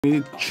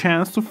a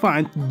chance to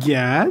find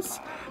gas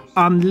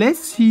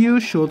unless you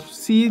should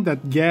see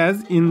that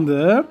gas in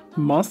the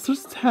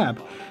Masters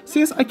tab.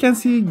 Since I can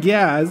see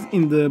gas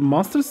in the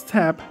Masters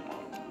tab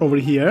over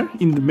here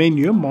in the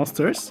menu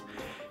Masters,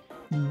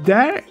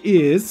 there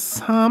is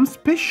some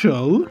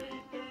special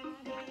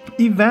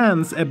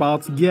events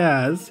about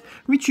gas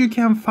which you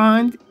can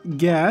find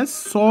gas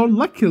so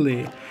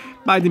luckily.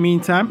 By the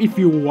meantime, if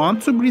you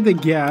want to breed a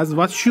gas,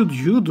 what should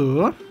you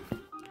do?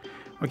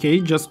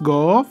 Okay, just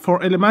go for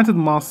Elemented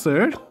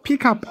Master,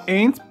 pick up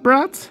Ain't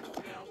Brat,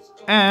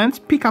 and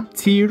pick up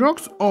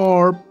T-Rox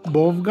or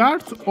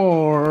Bovgard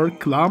or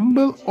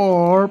Clumble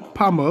or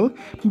Pummel,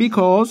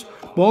 because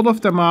both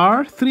of them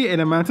are 3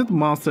 elemented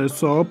monsters.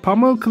 So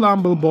Pummel,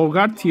 Clumble,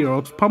 Bovgard,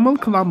 T-Rox, Pummel,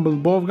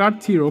 Clumble, Bovgard,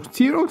 T-Rox,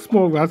 T-Rox,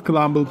 Bovgard,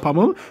 Clumble,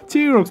 Pummel,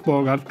 T-Rox,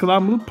 Bovgard,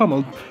 Clumble,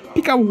 Pummel.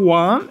 Pick up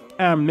one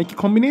and make a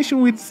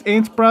combination with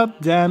Ain't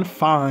Brat, then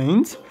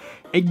find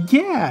a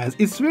gas.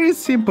 It's very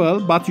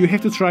simple, but you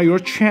have to try your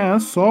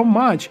chance so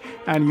much,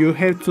 and you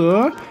have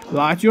to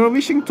light your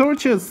wishing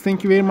torches.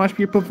 Thank you very much,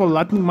 people, for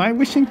lighting my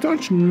wishing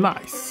torch.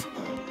 Nice.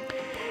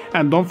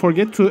 And don't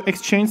forget to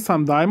exchange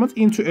some diamonds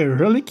into a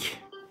relic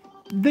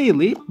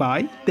daily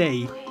by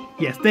day.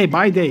 Yes, day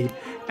by day.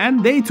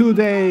 And day to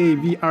day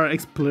we are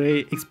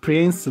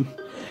experiencing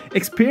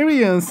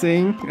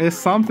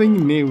something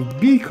new,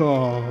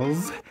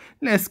 because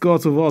let's go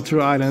to Water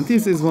Island.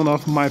 This is one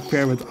of my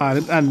favorite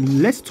islands,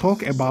 and let's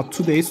talk about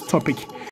today's topic.